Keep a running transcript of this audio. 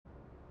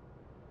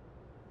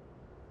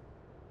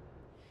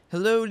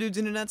Hello dudes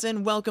and nuts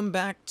and welcome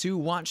back to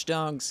Watch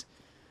Dogs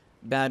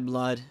Bad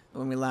Blood.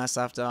 When we last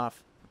left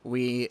off,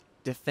 we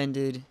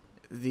defended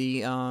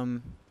the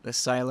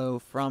silo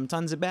from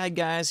tons of bad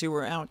guys who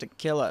were out to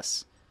kill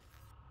us.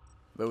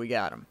 But we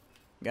got them.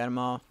 Got them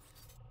all.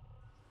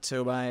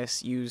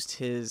 Tobias used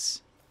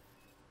his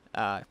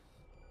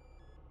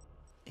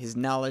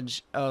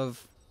knowledge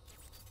of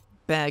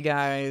bad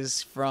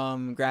guys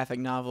from graphic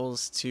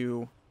novels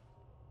to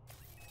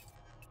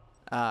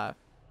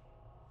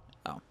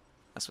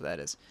that's what that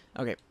is.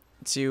 Okay,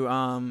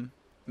 to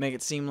make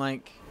it seem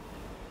like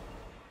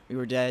we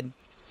were dead.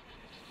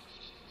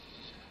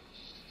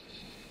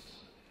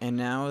 And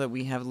now that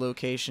we have the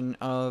location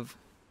of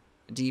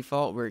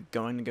default, we're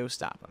going to go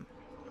stop him.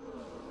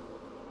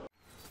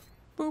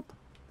 Boop.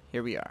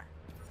 Here we are.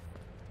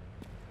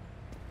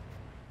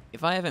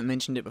 If I haven't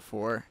mentioned it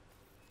before,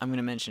 I'm going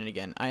to mention it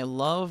again. I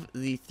love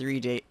the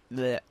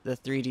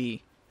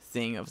 3D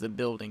thing of the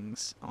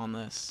buildings on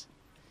this.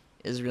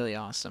 It is really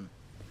awesome.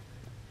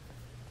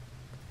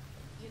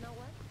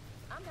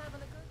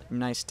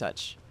 Nice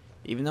touch.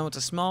 Even though it's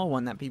a small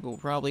one that people will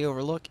probably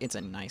overlook, it's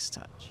a nice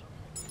touch.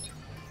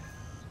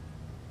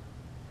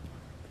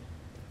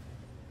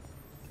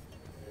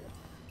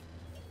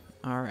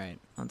 Alright,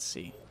 let's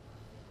see.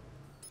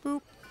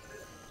 Boop.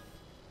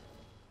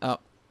 Oh,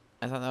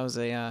 I thought that was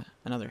a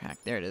another hack.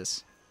 There it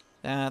is.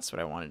 That's what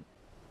I wanted.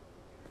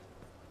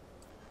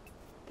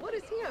 What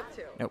is he up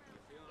to? Nope.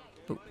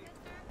 Boop.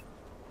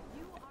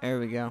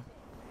 There we go.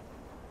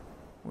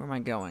 Where am I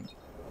going?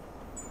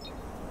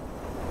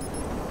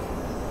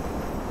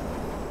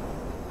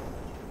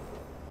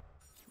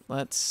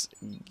 Let's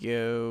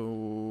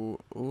go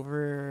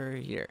over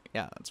here.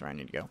 Yeah, that's where I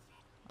need to go.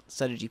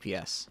 Set a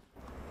GPS.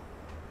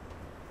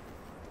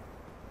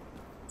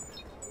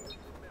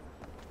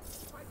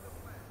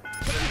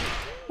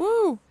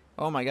 Woo!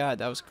 Oh my god,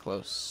 that was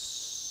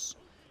close.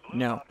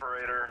 No.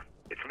 Operator,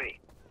 it's me.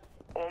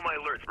 All my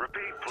alerts,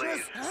 repeat,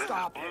 please. Just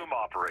stop This is Bloom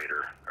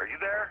Operator. Are you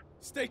there?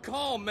 Stay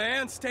calm,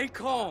 man. Stay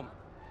calm.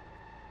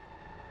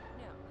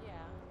 Yeah.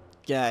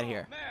 Get out of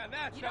here. Man,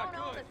 that's You not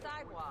don't own good. the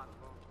sidewalk.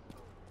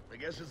 I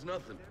guess it's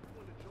nothing.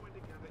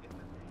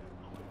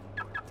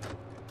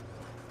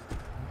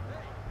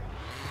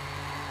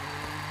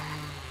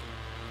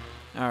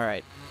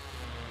 Alright.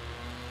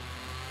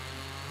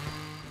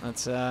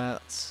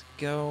 Let's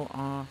go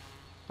off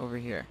over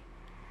here.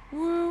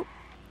 Woo!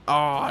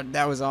 Oh,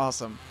 that was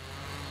awesome.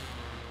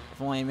 If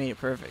only I made it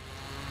perfect.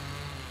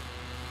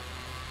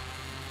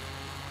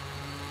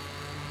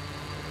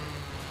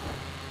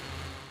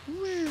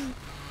 Woo!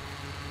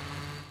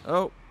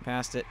 Oh,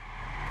 passed it.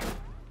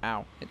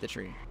 Ow, hit the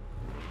tree.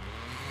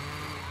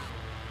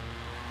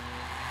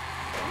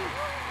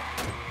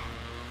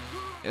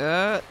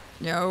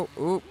 No.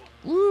 Oop.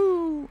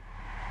 Woo!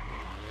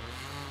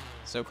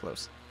 So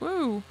close.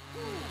 Woo!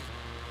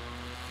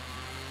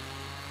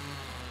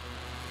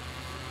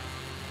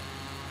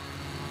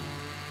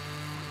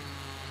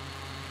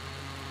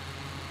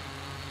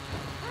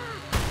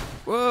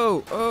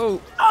 Whoa!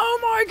 Oh! Oh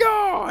my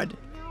god!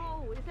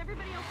 No, is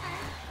everybody okay?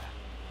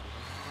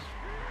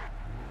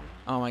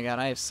 Oh my god,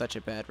 I have such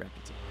a bad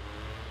reputation.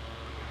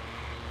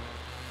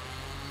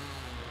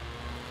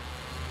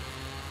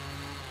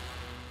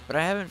 But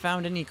I haven't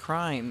found any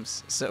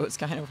crimes, so it's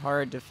kind of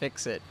hard to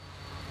fix it.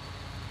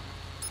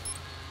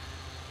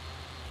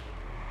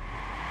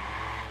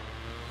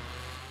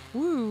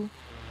 Woo!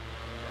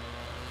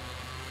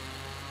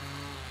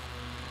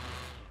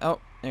 Oh,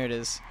 there it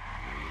is.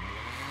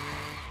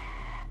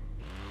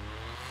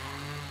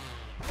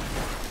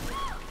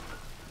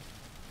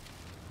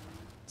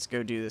 Let's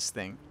go do this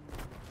thing.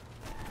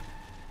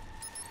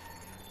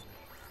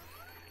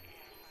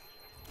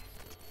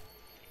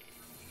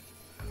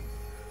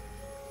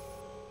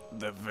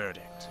 The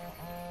verdict.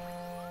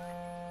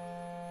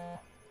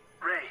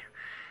 Ray,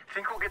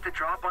 think we'll get the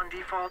drop on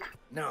default?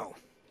 No.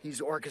 He's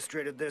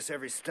orchestrated this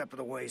every step of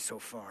the way so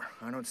far.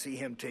 I don't see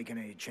him taking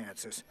any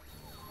chances.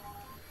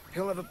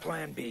 He'll have a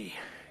plan B.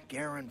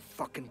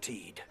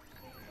 Guaranteed.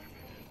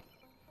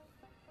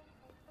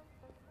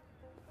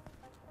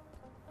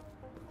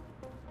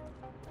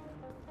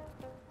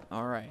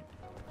 Alright.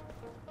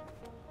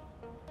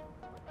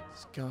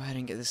 Let's go ahead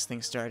and get this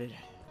thing started.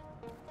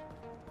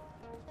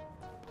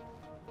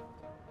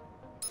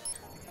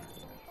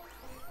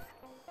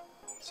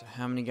 So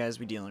how many guys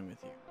we dealing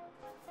with here?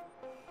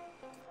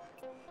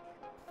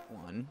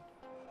 1,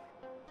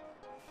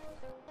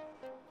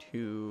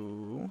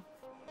 2.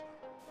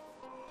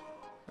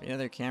 Where are the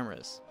other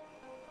cameras?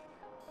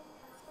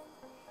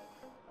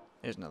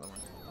 There's another one.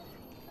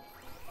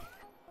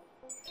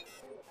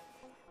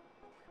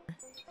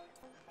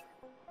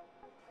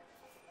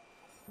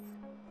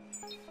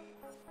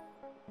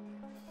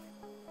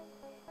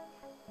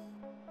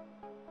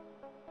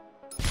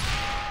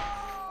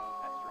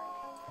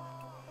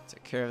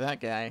 Took care of that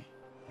guy.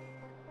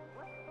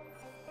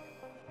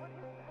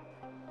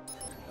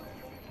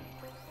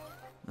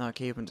 I'll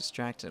keep him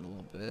distracted a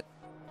little bit.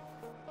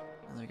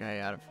 Another guy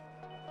out of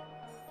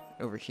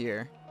over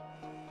here.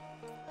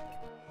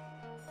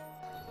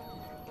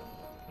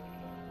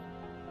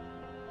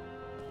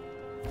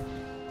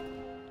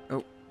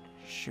 Oh,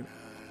 shoot.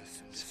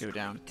 Let's go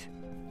down.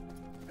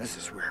 This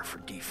is rare for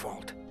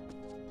default.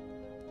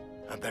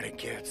 I bet it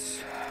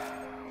gets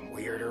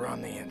weirder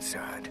on the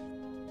inside.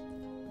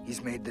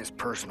 He's made this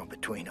personal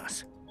between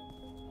us.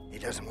 He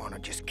doesn't want to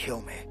just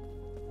kill me.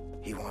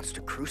 He wants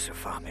to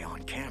crucify me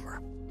on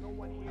camera. No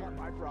one here,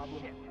 my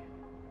problem.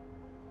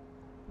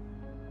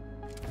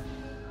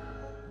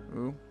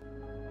 Ooh.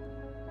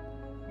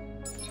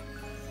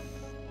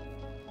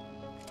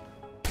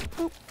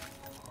 Oop.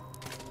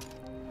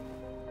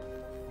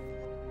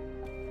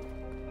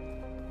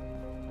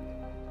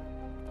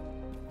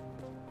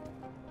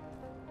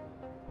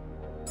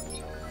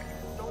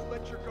 Don't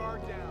let your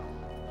guard down.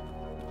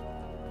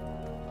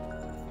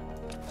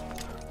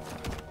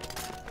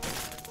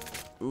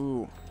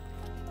 Ooh.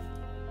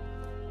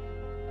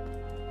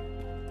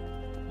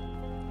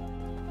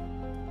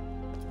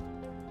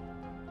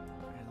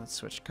 Alright, let's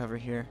switch cover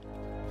here.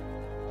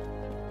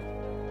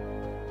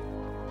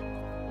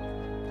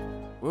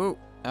 Whoa,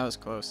 that was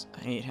close. I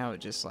hate how it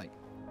just like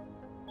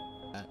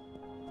that.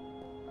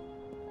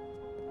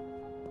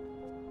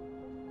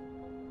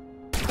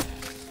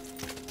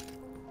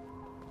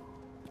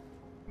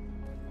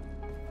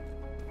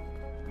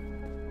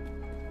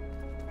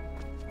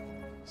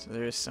 So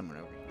there is someone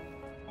over here.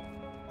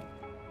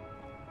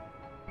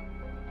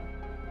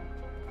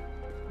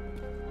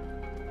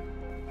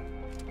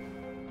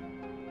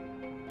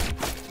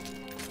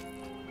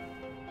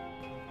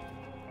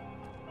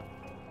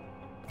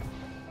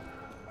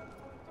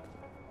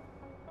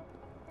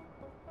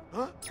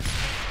 Huh?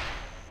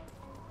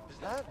 Is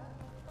that?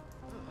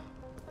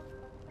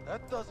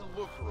 That doesn't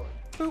look right.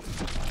 Boop.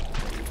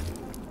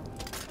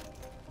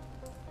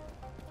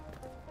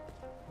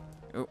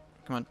 Oh,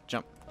 come on,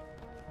 jump.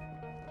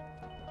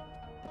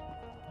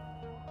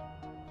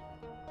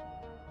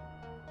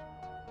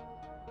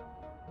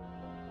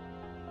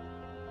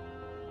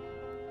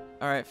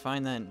 Alright,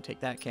 fine then. Take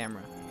that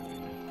camera.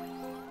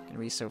 Gonna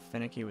be so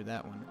finicky with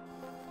that one.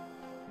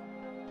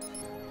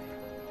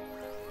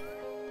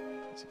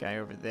 There's a guy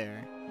over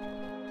there.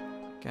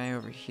 Guy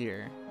over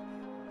here.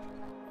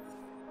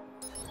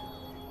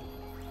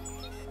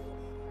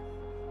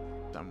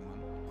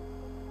 Someone.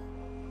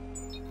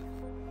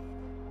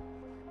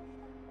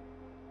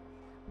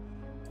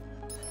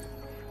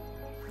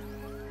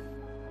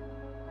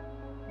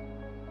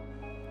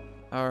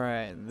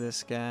 Alright,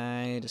 this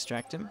guy,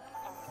 distract him.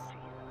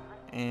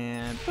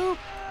 And boop!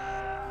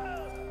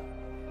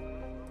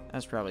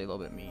 That's probably a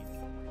little bit mean.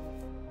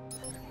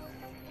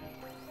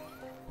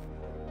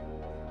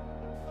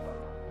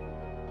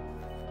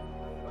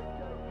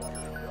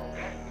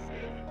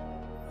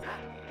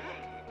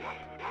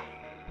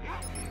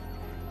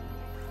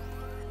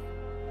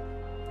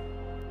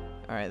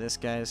 Alright, this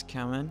guy's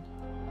coming.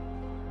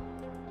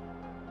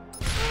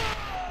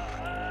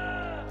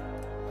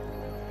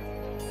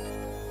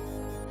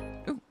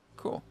 Ooh,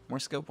 cool. More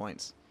skill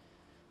points.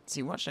 Let's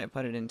see, what should I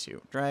put it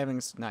into?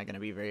 Driving's not gonna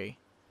be very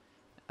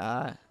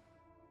not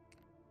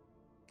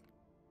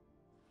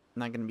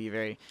gonna be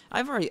very...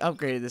 I've already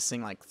upgraded this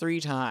thing like 3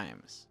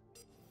 times.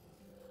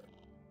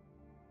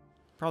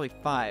 Probably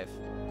 5.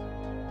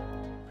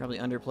 Probably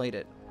underplayed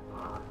it.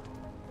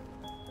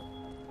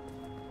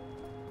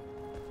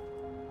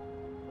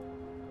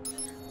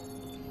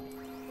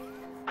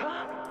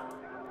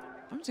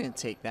 I'm just gonna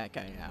take that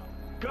guy out.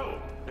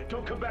 Go! And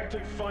don't come back till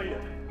you find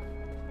him.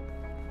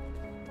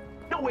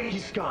 No way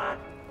he's gone.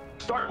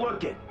 Start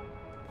looking.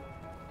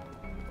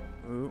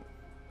 Ooh,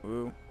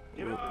 ooh.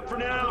 Give it up for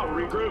now.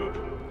 Regroup.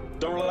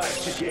 Don't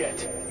relax just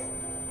yet.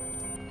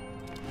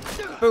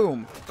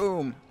 Boom,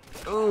 boom,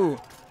 ooh.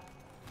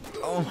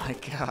 Oh my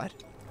god.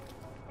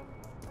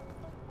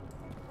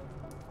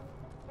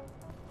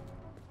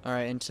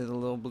 Alright, into the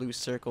little blue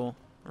circle,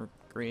 or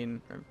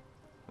green, or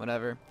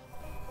whatever.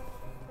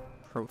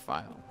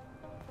 Profile.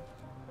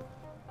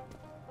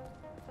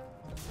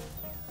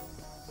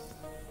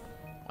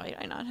 Why did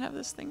I not have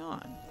this thing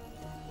on?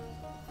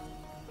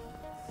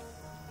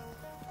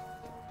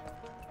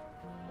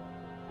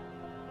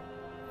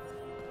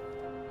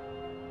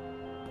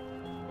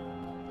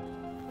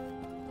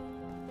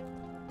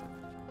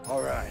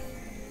 All right.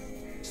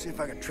 See if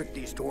I can trick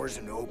these doors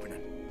into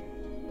opening.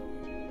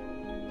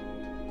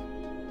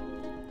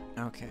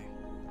 Okay.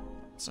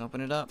 Let's open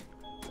it up.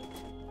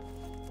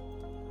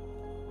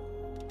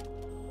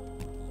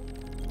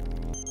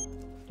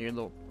 Your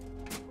little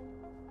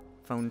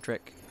phone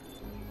trick.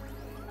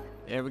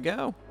 There we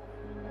go.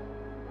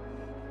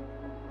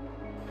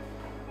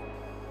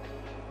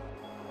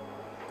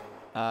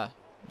 I'm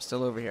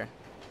still over here.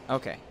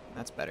 Okay,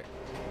 that's better.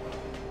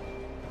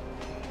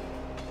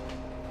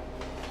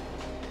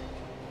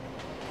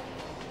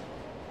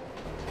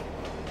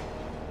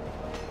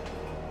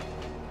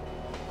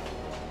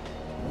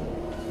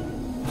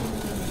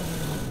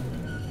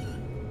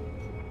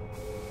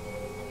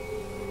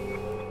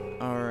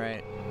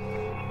 Alright.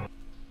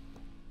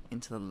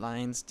 Into the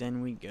lion's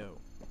den we go.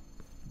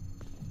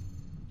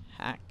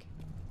 Hack.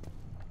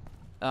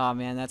 Oh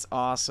man, that's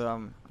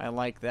awesome. I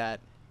like that.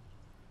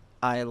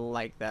 I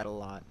like that a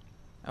lot.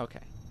 Okay.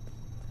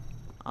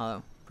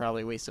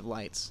 Probably a waste of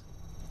lights.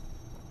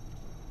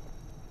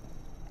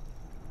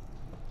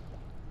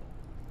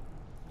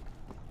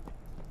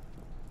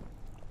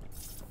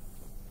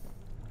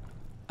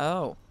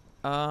 Oh.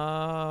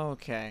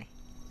 Okay.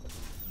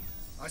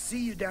 I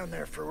see you down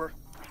there, Frewer.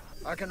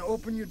 I can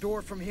open your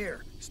door from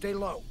here. Stay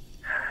low.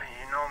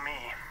 You know me.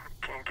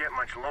 Can't get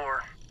much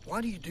lower.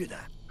 Why do you do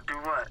that? Do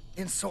what?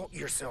 Insult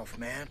yourself,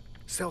 man.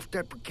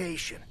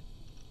 Self-deprecation.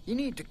 You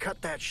need to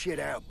cut that shit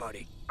out,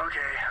 buddy. Okay.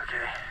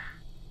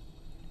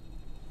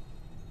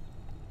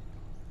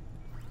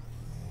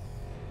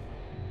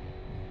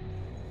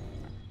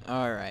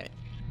 Alright.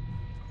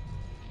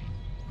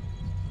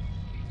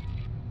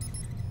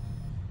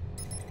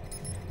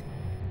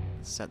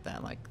 Set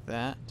that like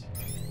that.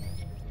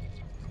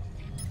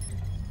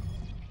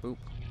 Boop.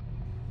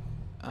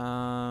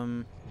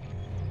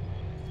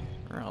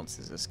 Where else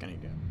is this gonna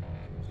go?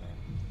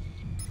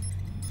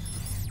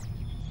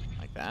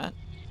 Like that?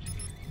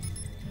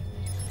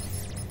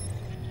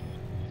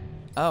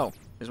 Oh,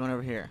 there's one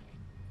over here.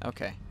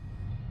 Okay.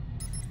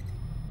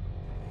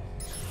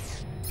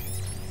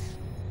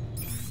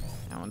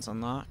 That one's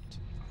unlocked.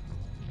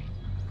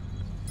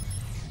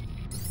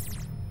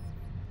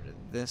 Over to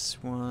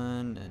this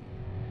one, and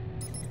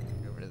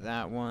over to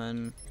that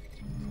one.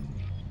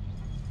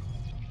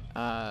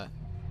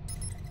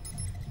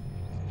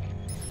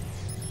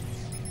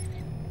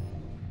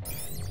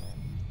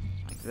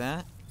 Like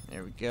that.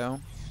 There we go.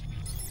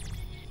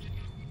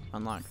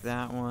 Unlock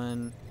that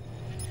one.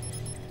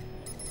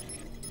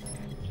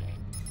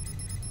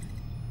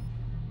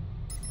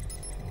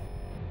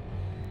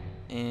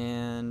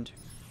 And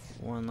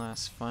one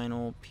last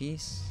final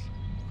piece.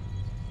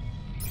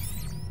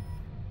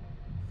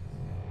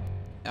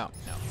 Oh,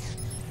 no.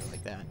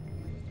 Like that.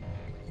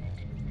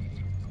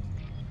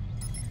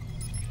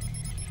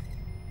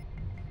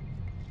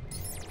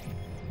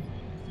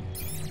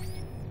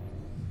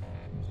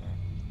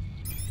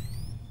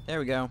 There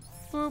we go.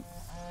 Boop.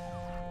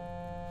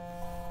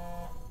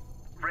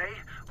 Ray,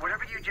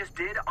 whatever you just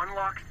did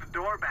unlocks the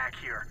door back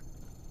here.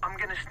 I'm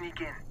gonna sneak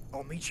in.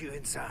 I'll meet you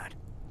inside.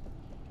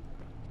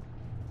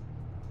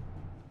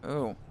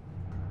 Oh.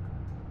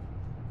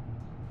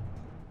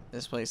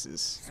 This place is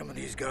Some of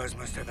these guys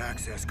must have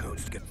access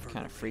codes to get further.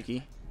 kind of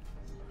freaky.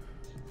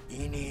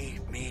 Eeny,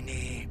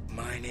 meeny,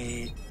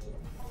 miny.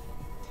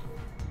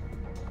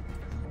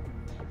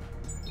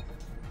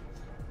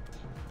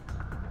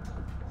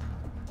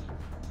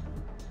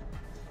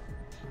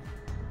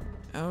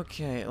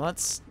 Okay,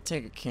 let's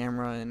take a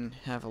camera and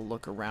have a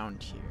look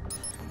around here.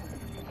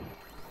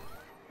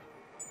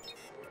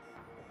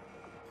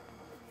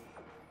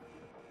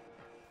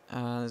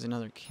 There's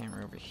another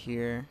camera over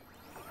here.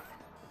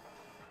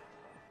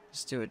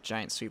 Let's do a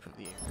giant sweep of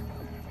the air.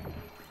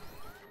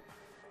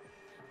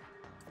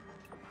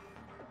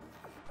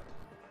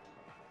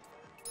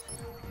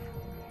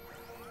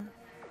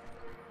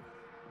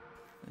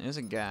 There's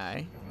a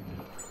guy.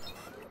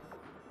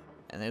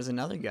 And there's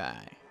another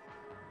guy.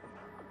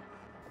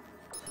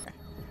 Okay.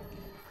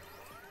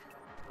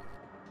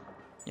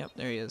 Yep,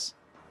 there he is.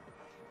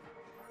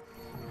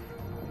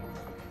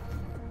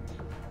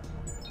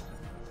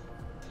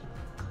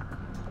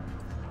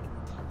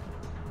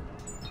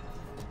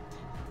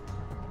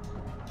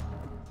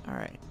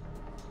 Alright.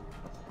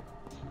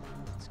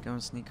 Let's go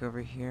and sneak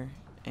over here.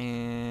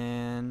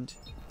 And...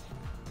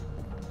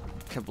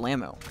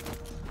 kablamo.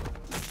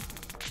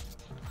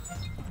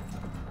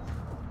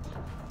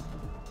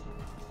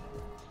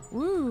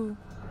 Woo!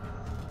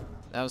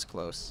 That was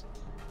close.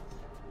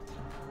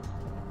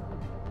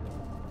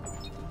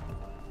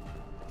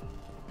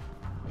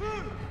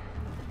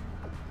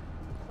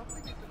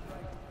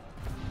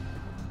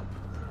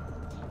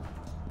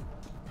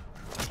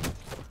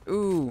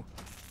 Ooh.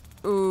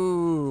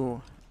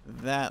 Ooh.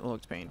 That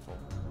looked painful.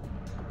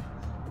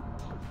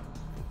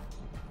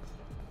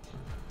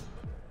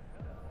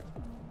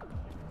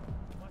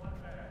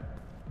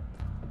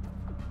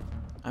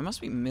 I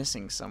must be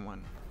missing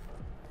someone.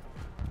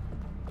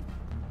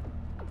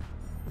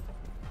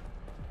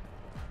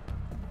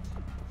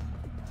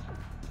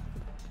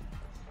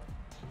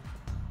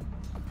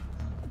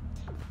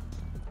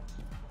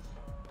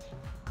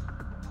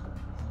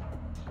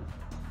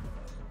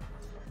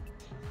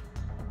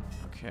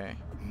 Okay.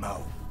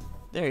 Mo.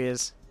 There he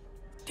is.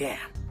 Damn.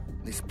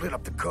 They split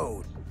up the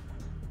code.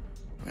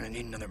 I'm gonna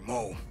need another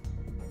Mo.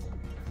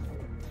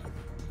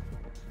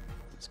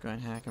 Let's go ahead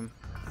and hack him.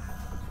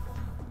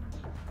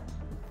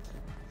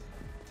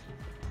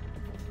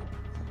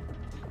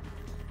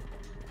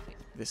 Take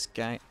this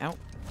guy out.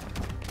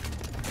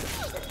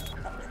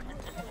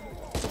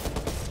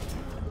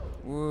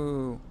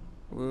 Woo.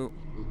 Woo.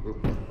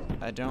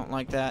 I don't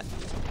like that.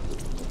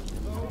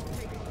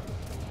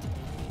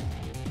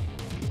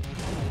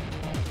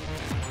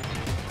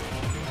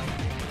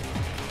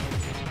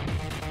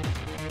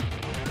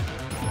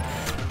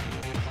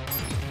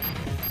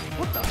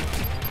 What the?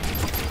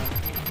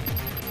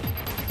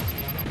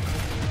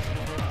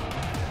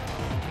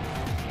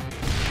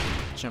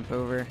 Jump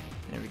over.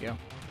 There we go.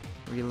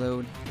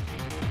 Reload.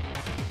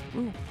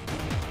 Ooh.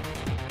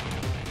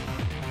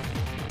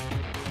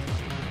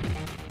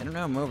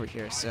 don't know I'm over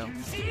here, so...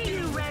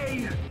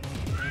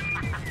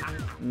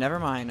 Never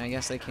mind, I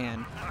guess I can.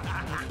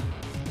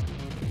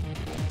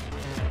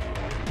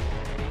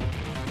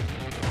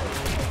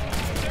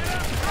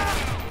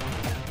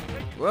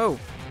 Whoa!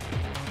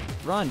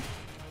 Run!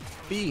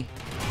 B!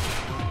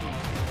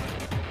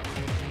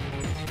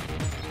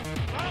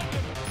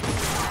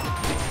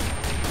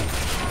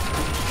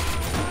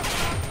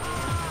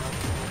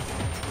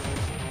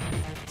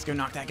 Let's go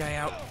knock that guy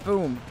out.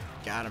 Boom!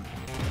 Got him.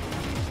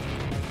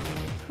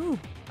 Whew.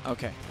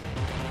 Okay.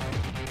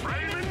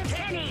 Raymond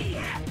Kenny!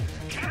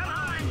 Come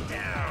on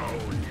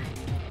down!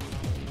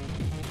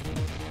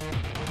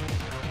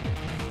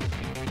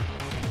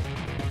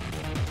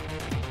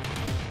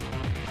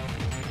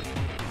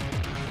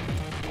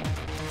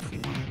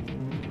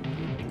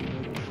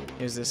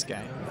 Here's this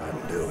guy.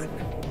 That'll do it.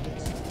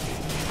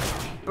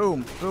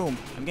 Boom! Boom!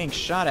 I'm getting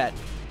shot at.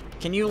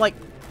 Can you, like,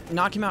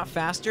 knock him out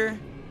faster?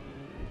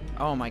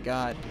 Oh my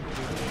god.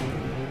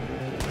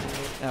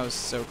 That was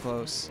so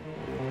close.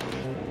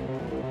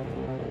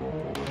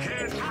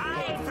 Can't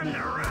hide from the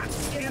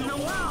rats in the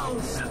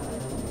walls!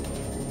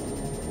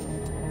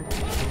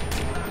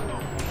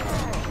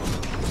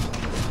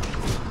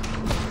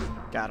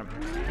 Got him.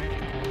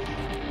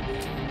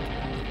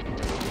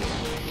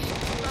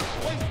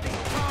 Wasting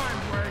time,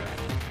 Ray.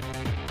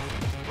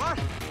 What?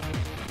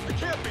 I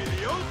can't be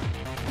the oath.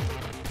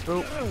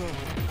 Boop.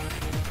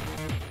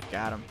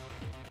 Got him.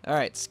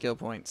 Alright, skill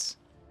points.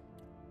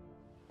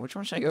 Which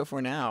one should I go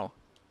for now?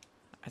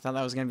 I thought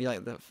that was going to be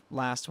like the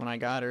last one I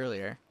got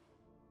earlier.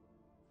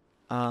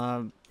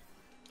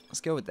 Let's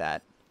go with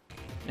that.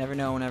 Never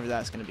know whenever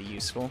that's going to be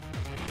useful.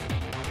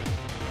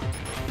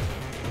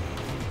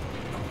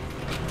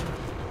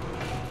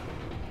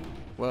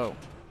 Whoa.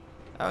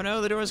 Oh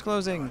no, the door's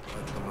closing.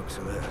 Like the looks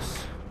of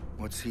this.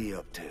 What's he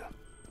up to?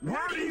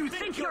 Where do you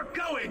think you're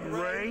going,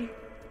 Ray?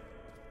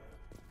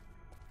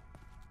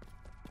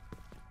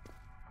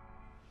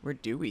 Where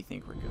do we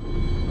think we're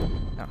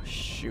going? Oh,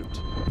 shoot.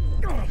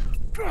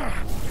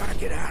 Gotta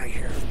get out of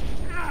here.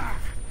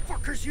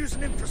 Fucker's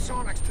using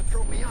infrasonics to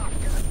throw me off.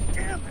 God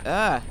damn it.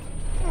 Ah!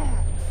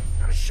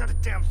 Gotta shut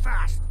it down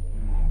fast.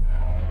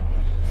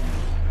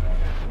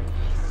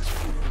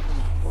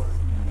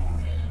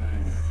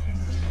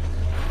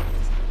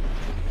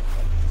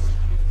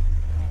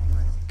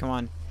 Come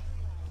on.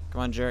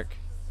 Come on, jerk.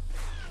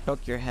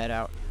 Poke your head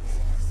out.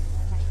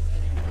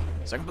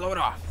 So I can blow it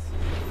off.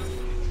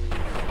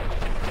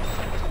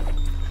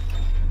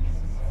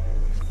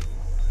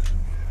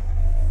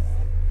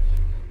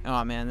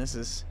 Oh man, this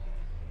is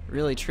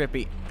really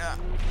trippy. Ah.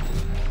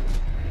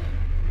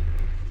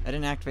 I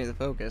didn't activate the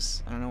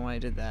focus. I don't know why I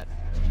did that.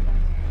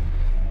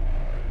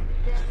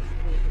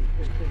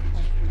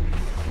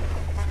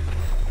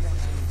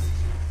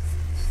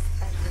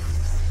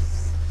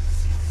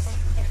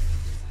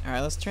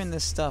 Alright, let's turn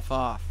this stuff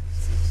off.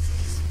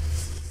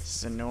 This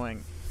is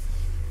annoying.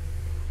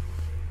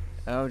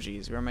 Oh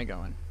geez, where am I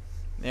going?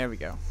 There we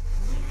go.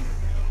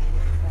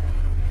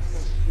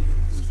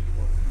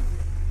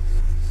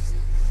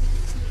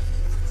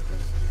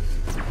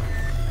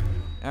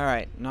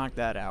 Alright, knock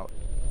that out.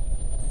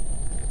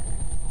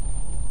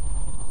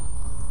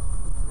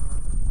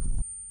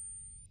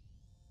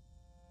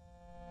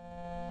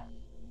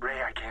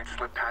 Ray, I can't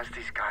slip past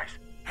these guys.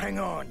 Hang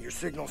on, your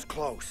signal's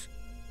close.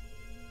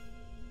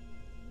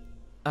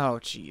 Oh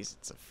jeez,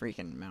 it's a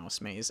freaking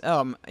mouse maze.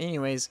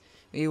 Anyways,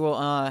 we will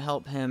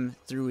help him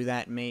through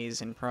that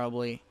maze and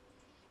probably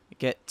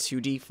get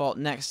to default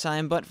next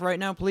time. But for right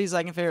now, please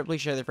like and favorite, please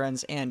share with your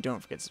friends, and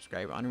don't forget to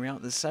subscribe on Real.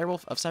 This is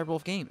Cyberwolf of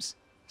Cyberwolf Games,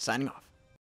 signing off.